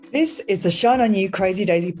This is the Shine On You Crazy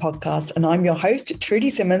Daisy podcast, and I'm your host, Trudy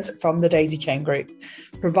Simmons from the Daisy Chain Group,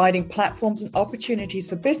 providing platforms and opportunities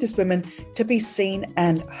for businesswomen to be seen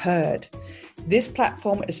and heard. This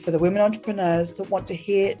platform is for the women entrepreneurs that want to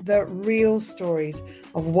hear the real stories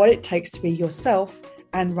of what it takes to be yourself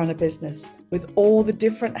and run a business with all the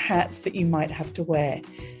different hats that you might have to wear.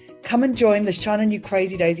 Come and join the Shine On You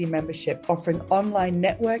Crazy Daisy membership, offering online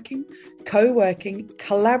networking, co-working,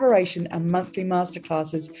 collaboration, and monthly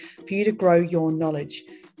masterclasses for you to grow your knowledge.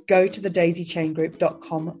 Go to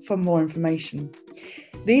thedaisychaingroup.com for more information.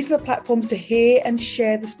 These are the platforms to hear and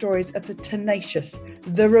share the stories of the tenacious,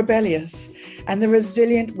 the rebellious, and the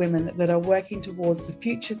resilient women that are working towards the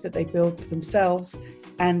future that they build for themselves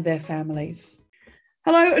and their families.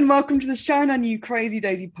 Hello and welcome to the Shine On You Crazy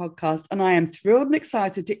Daisy podcast, and I am thrilled and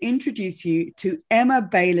excited to introduce you to Emma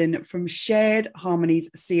Balin from Shared Harmonies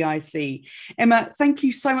CIC. Emma, thank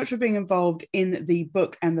you so much for being involved in the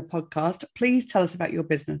book and the podcast. Please tell us about your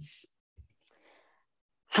business.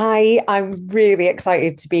 Hi, I'm really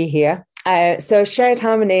excited to be here. So Shared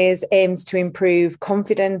Harmonies aims to improve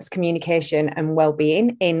confidence, communication and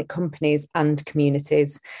well-being in companies and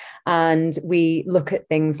communities. And we look at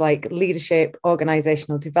things like leadership,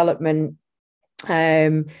 organisational development,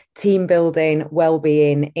 team building,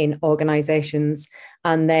 well-being in organisations.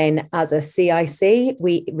 And then as a CIC,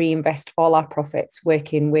 we reinvest all our profits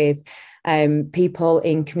working with people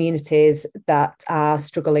in communities that are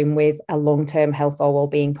struggling with a long-term health or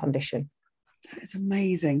well-being condition. It's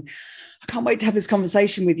amazing. I can't wait to have this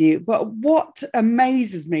conversation with you. But what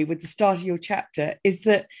amazes me with the start of your chapter is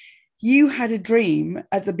that you had a dream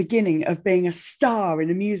at the beginning of being a star in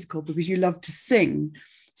a musical because you love to sing.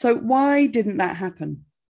 So why didn't that happen?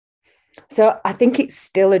 So I think it's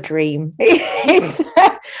still a dream. It's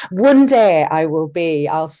one day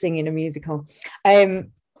I'll sing in a musical. I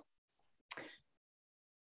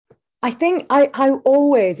think I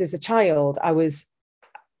always, as a child, I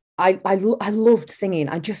loved singing.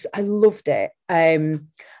 I loved it.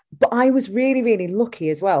 But I was really, really lucky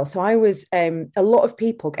as well. So I was, a lot of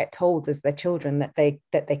people get told as their children that they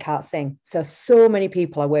can't sing. So many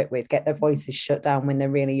people I work with get their voices shut down when they're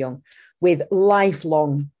really young with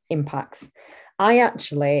lifelong impacts. I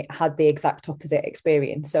actually had the exact opposite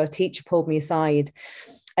experience. So a teacher pulled me aside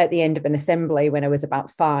at the end of an assembly when I was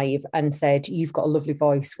about 5 and said, "You've got a lovely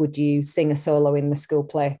voice. Would you sing a solo in the school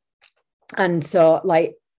play?" And so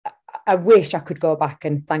I wish I could go back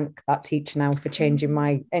and thank that teacher now for changing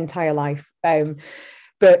my entire life.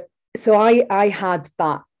 But so I had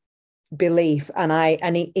that belief,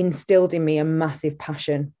 and it instilled in me a massive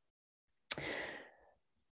passion.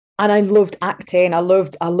 And I loved acting. I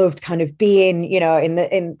loved kind of being, in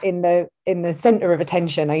the center of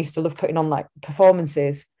attention. I used to love putting on like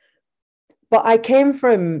performances. But I came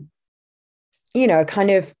from,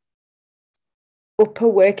 kind of upper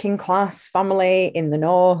working class family in the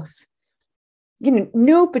north.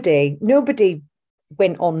 Nobody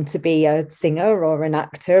went on to be a singer or an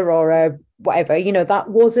actor or a whatever. That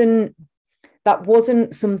wasn't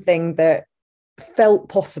something that felt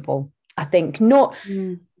possible. I think not.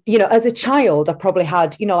 As a child, I probably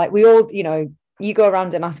had, like we all, you go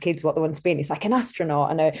around and ask kids what they want to be, and it's like an astronaut,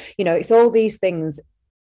 and it's all these things.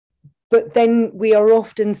 But then we are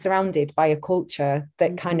often surrounded by a culture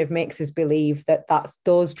that kind of makes us believe that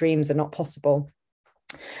those dreams are not possible.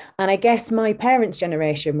 And I guess my parents'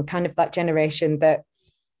 generation were kind of that generation that,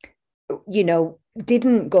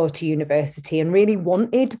 didn't go to university and really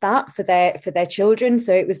wanted that for their children.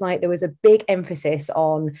 So it was like there was a big emphasis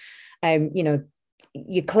on, you're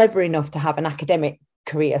clever enough to have an academic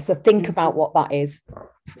career. So think about what that is.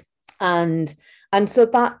 And so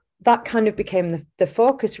that kind of became the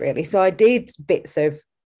focus, really. So I did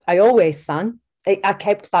I always sang. I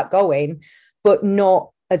kept that going, but not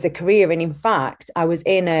as a career. And in fact, I was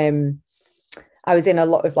in a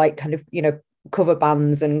lot of like kind of, cover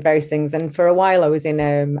bands and various things. And for a while I was in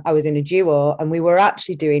a duo, and we were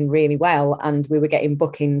actually doing really well. And we were getting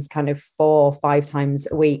bookings kind of 4 or 5 times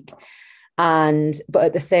a week. But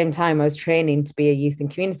at the same time, I was training to be a youth and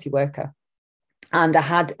community worker. And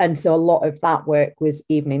so a lot of that work was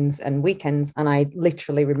evenings and weekends. And I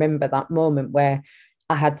literally remember that moment where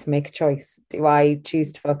I had to make a choice. Do I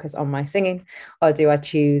choose to focus on my singing, or do I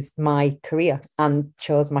choose my career? And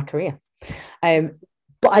chose my career.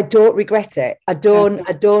 But I don't regret it. I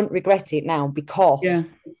don't regret it now, because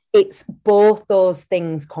it's both those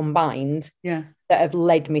things combined that have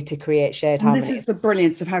led me to create Shared Harmonies. This is the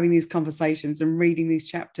brilliance of having these conversations and reading these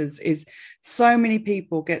chapters, is so many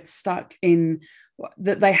people get stuck in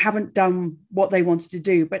that they haven't done what they wanted to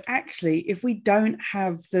do. But actually, if we don't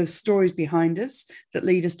have the stories behind us that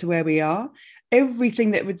lead us to where we are,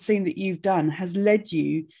 everything that would seem that you've done has led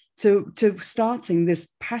you to starting this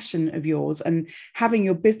passion of yours and having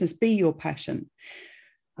your business be your passion.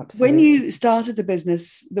 Absolutely. When you started the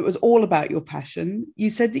business that was all about your passion, you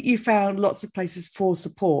said that you found lots of places for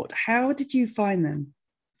support. How did you find them?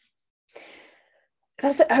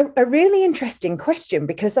 That's a really interesting question,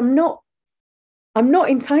 because I'm not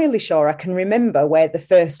entirely sure I can remember where the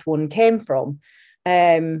first one came from.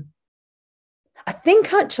 I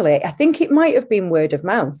think it might have been word of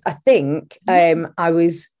mouth. I think I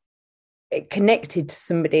was connected to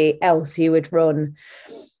somebody else who had run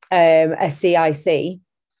a CIC,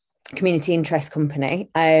 community interest company,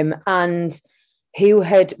 and who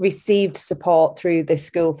had received support through the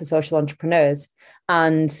School for Social Entrepreneurs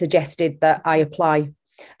and suggested that I apply.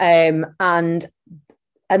 And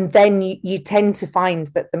then you tend to find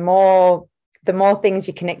that the more things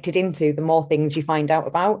you're connected into, the more things you find out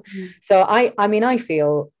about. So I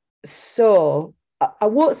feel so, I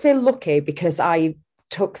won't say lucky, because I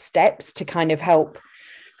took steps to kind of help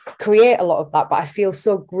create a lot of that, but I feel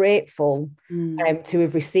so grateful to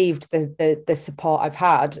have received the support I've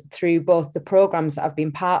had through both the programs that I've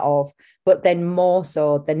been part of, but then more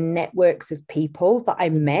so the networks of people that I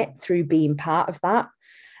met through being part of that.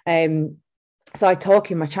 So I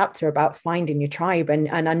talk in my chapter about finding your tribe, and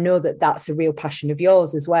I know that that's a real passion of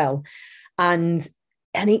yours as well. And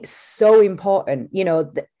it's so important,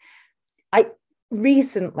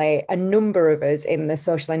 recently, a number of us in the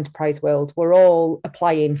social enterprise world were all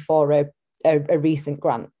applying for a recent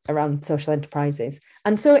grant around social enterprises.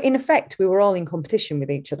 And so in effect, we were all in competition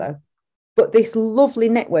with each other. But this lovely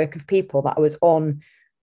network of people that was on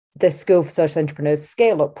the School for Social Entrepreneurs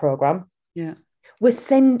Scale Up program,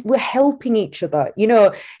 we're helping each other.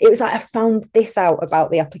 It was like, I found this out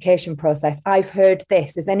about the application process. I've heard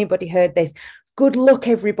this. Has anybody heard this? Good luck,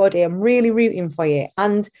 everybody. I'm really rooting for you.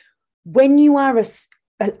 And when you are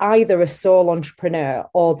either a sole entrepreneur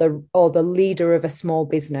or the leader of a small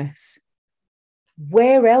business,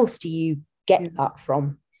 where else do you get that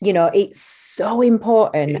from? It's so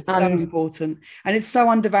important. It's so important, and it's so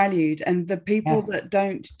undervalued. And the people that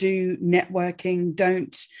don't do networking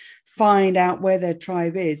don't find out where their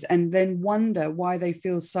tribe is, and then wonder why they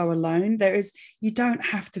feel so alone. You don't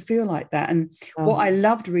have to feel like that. And what I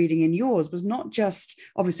loved reading in yours was not just,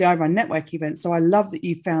 obviously I run networking events, so I love that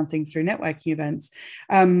you found things through networking events,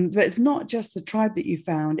 but it's not just the tribe that you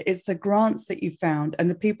found, it's the grants that you found and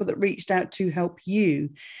the people that reached out to help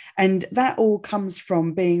you. And that all comes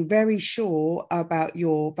from being very sure about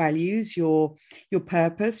your values, your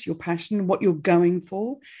purpose, your passion, what you're going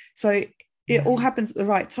for. So it all happens at the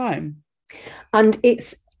right time. And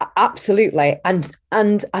it's absolutely.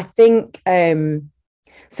 And I think,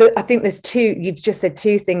 so I think you've just said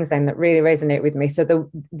two things then that really resonate with me. So the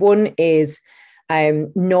one is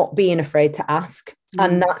not being afraid to ask.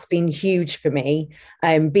 And that's been huge for me,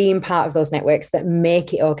 being part of those networks that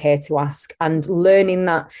make it okay to ask, and learning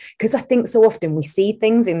that, because I think so often we see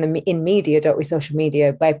things in media, don't we, social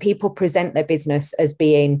media, where people present their business as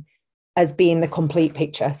being the complete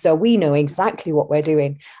picture. So we know exactly what we're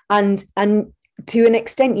doing. And to an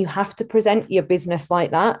extent, you have to present your business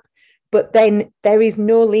like that. But then there is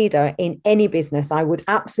no leader in any business, I would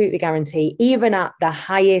absolutely guarantee, even at the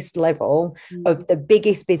highest level of the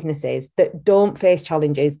biggest businesses, that don't face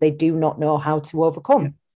challenges they do not know how to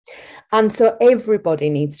overcome. And so everybody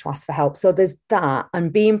needs to ask for help. So there's that,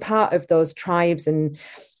 and being part of those tribes and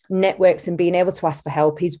networks and being able to ask for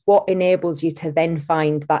help is what enables you to then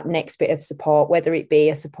find that next bit of support, whether it be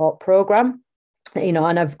a support program,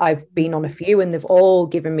 and I've been on a few, and they've all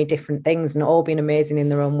given me different things and all been amazing in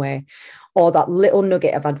their own way, or that little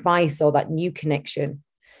nugget of advice or that new connection.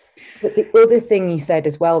 But the other thing you said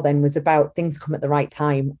as well then was about things come at the right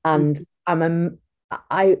time. And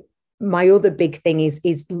my other big thing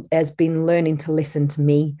has been learning to listen to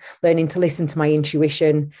me, learning to listen to my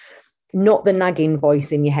intuition, not the nagging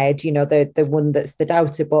voice in your head, the one that's the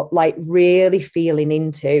doubter, but like really feeling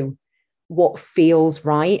into what feels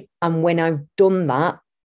right. And when I've done that,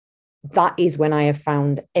 that is when I have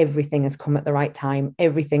found everything has come at the right time.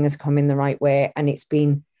 Everything has come in the right way. And it's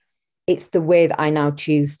the way that I now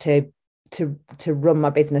choose to run my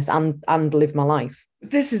business and live my life.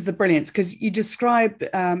 This is the brilliance, because you describe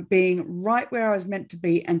being right where I was meant to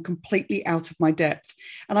be and completely out of my depth.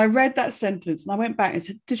 And I read that sentence and I went back and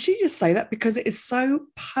said, did she just say that? Because it is so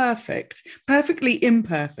perfectly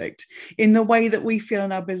imperfect in the way that we feel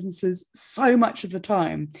in our businesses so much of the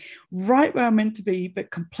time. Right where I'm meant to be, but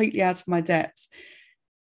completely out of my depth.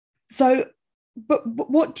 So, but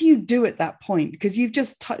what do you do at that point? Because you've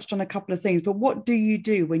just touched on a couple of things, but what do you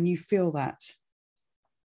do when you feel that?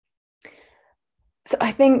 So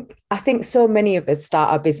I think so many of us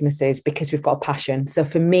start our businesses because we've got a passion. So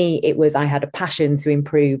for me, it was I had a passion to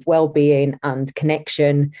improve well-being and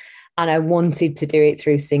connection, and I wanted to do it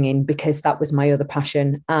through singing because that was my other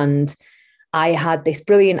passion. And I had this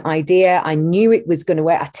brilliant idea. I knew it was going to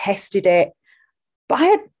work. I tested it, but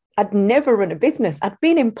I'd never run a business. I'd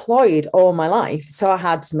been employed all my life. So I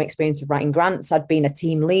had some experience of writing grants. I'd been a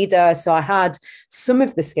team leader. So I had some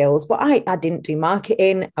of the skills, but I didn't do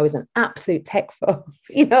marketing. I was an absolute tech phobe.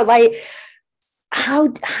 Like how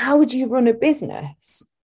do you run a business?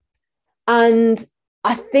 And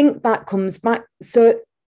I think that comes back. So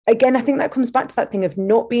again, I think that comes back to that thing of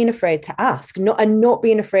not being afraid to ask, not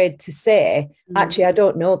being afraid to say, actually, I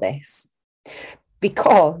don't know this.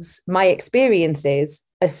 Because my experience is,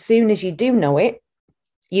 as soon as you do know it,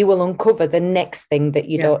 you will uncover the next thing that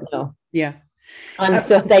you don't know. Yeah. And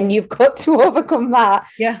so then you've got to overcome that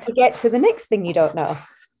to get to the next thing you don't know.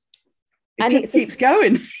 It keeps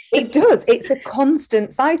going. It does. It's a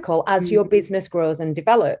constant cycle as your business grows and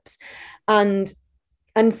develops. And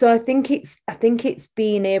so I think it's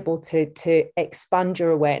being able to expand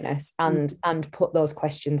your awareness and put those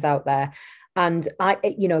questions out there. And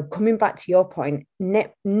coming back to your point,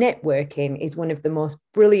 networking is one of the most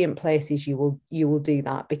brilliant places you will do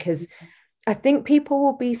that, because I think people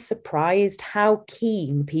will be surprised how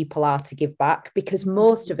keen people are to give back, because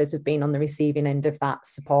most of us have been on the receiving end of that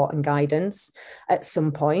support and guidance at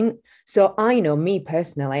some point. So I know, me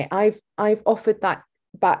personally, I've offered that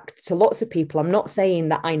back to lots of people. I'm not saying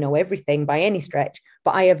that I know everything by any stretch,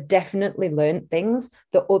 but I have definitely learned things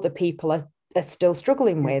that other people are still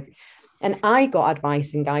struggling with. And I got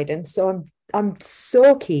advice and guidance. So I'm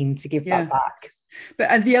so keen to give that back.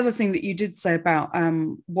 But the other thing that you did say about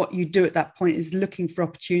what you do at that point is looking for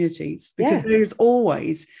opportunities, because there's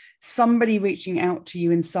always somebody reaching out to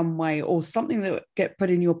you in some way, or something that get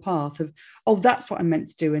put in your path of, oh, that's what I'm meant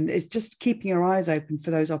to do. And it's just keeping your eyes open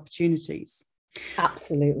for those opportunities.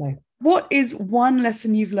 Absolutely. What is one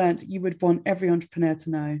lesson you've learned that you would want every entrepreneur to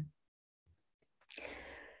know?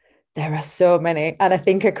 There are so many, and I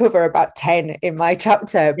think I cover about 10 in my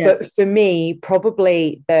chapter. But for me,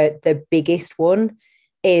 probably the biggest one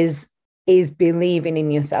is believing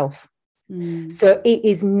in yourself. So it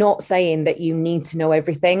is not saying that you need to know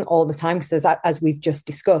everything all the time, because as we've just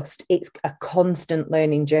discussed, it's a constant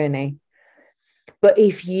learning journey. But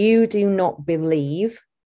if you do not believe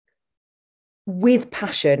with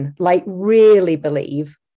passion, like really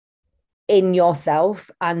believe in yourself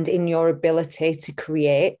and in your ability to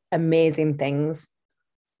create amazing things,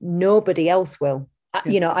 nobody else will.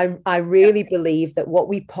 I really believe that what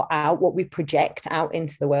we put out, what we project out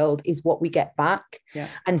into the world, is what we get back.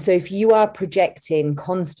 And so if you are projecting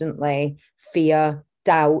constantly fear,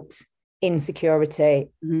 doubt, insecurity,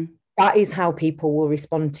 that is how people will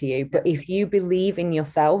respond to you. But if you believe in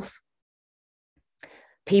yourself,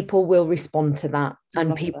 people will respond to that,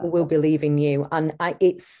 and people will believe in you. And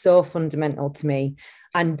it's so fundamental to me.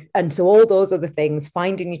 And so all those other things,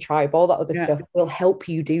 finding your tribe, all that other stuff will help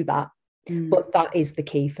you do that. But that is the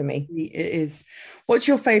key for me. It is. What's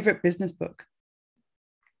your favorite business book?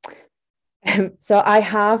 So I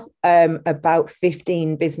have about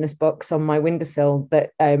 15 business books on my windowsill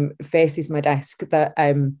that faces my desk that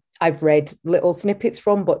I've read little snippets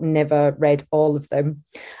from, but never read all of them.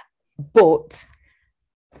 But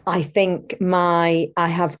I think I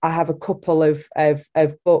have a couple of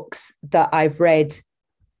books that I've read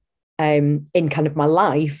in kind of my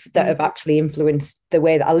life that have actually influenced the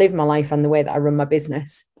way that I live my life and the way that I run my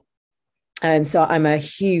business. So I'm a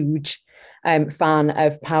huge fan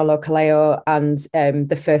of Paulo Coelho, and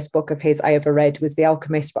the first book of his I ever read was The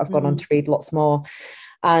Alchemist, but I've gone on to read lots more.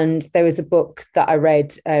 And there was a book that I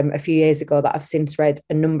read a few years ago that I've since read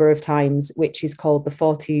a number of times, which is called The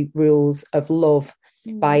 40 Rules of Love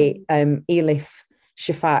by Elif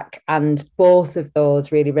Shafak. And both of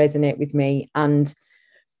those really resonate with me. And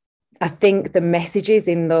I think the messages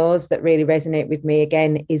in those that really resonate with me,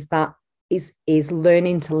 again, is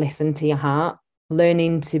learning to listen to your heart,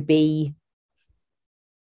 learning to be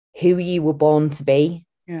who you were born to be,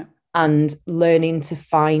 and learning to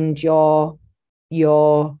find your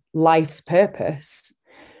life's purpose.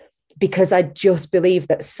 Because I just believe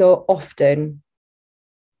that so often,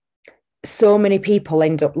 so many people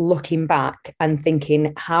end up looking back and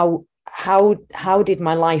thinking, how did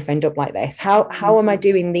my life end up like this? How am I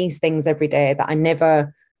doing these things every day that I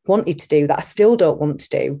never wanted to do, that I still don't want to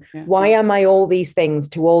do? Why am I all these things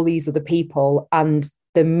to all these other people, and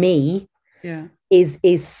the me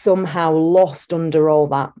is somehow lost under all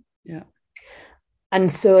that?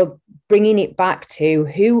 And so bringing it back to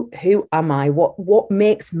who am I? What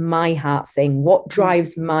makes my heart sing? What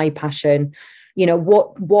drives my passion?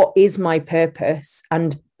 what is my purpose,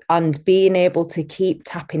 and being able to keep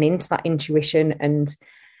tapping into that intuition and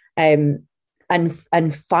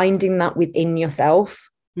finding that within yourself,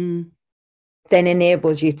 then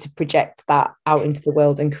enables you to project that out into the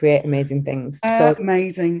world and create amazing things. So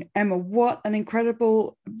amazing, Emma. What an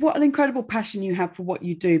incredible passion you have for what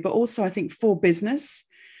you do, but also I think for business.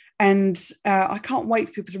 And I can't wait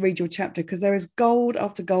for people to read your chapter, because there is gold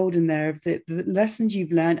after gold in there of the lessons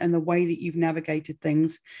you've learned and the way that you've navigated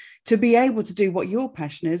things to be able to do what your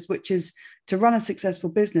passion is, which is to run a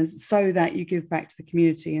successful business so that you give back to the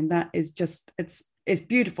community. And that is just, it's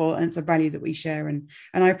beautiful, and it's a value that we share. And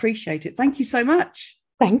I appreciate it. Thank you so much.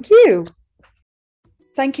 Thank you.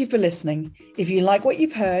 Thank you for listening. If you like what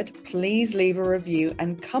you've heard, please leave a review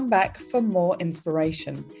and come back for more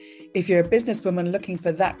inspiration. If you're a businesswoman looking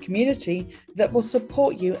for that community that will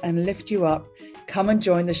support you and lift you up, come and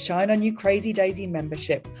join the Shine On You Crazy Daisy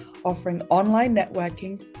membership, offering online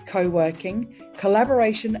networking, co-working,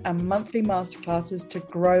 collaboration, and monthly masterclasses to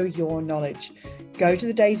grow your knowledge. Go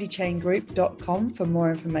to thedaisychaingroup.com for more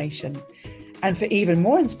information. And for even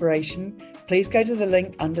more inspiration, please go to the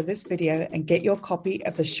link under this video and get your copy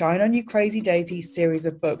of the Shine On You Crazy Daisy series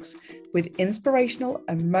of books with inspirational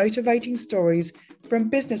and motivating stories from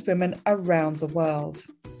businesswomen around the world.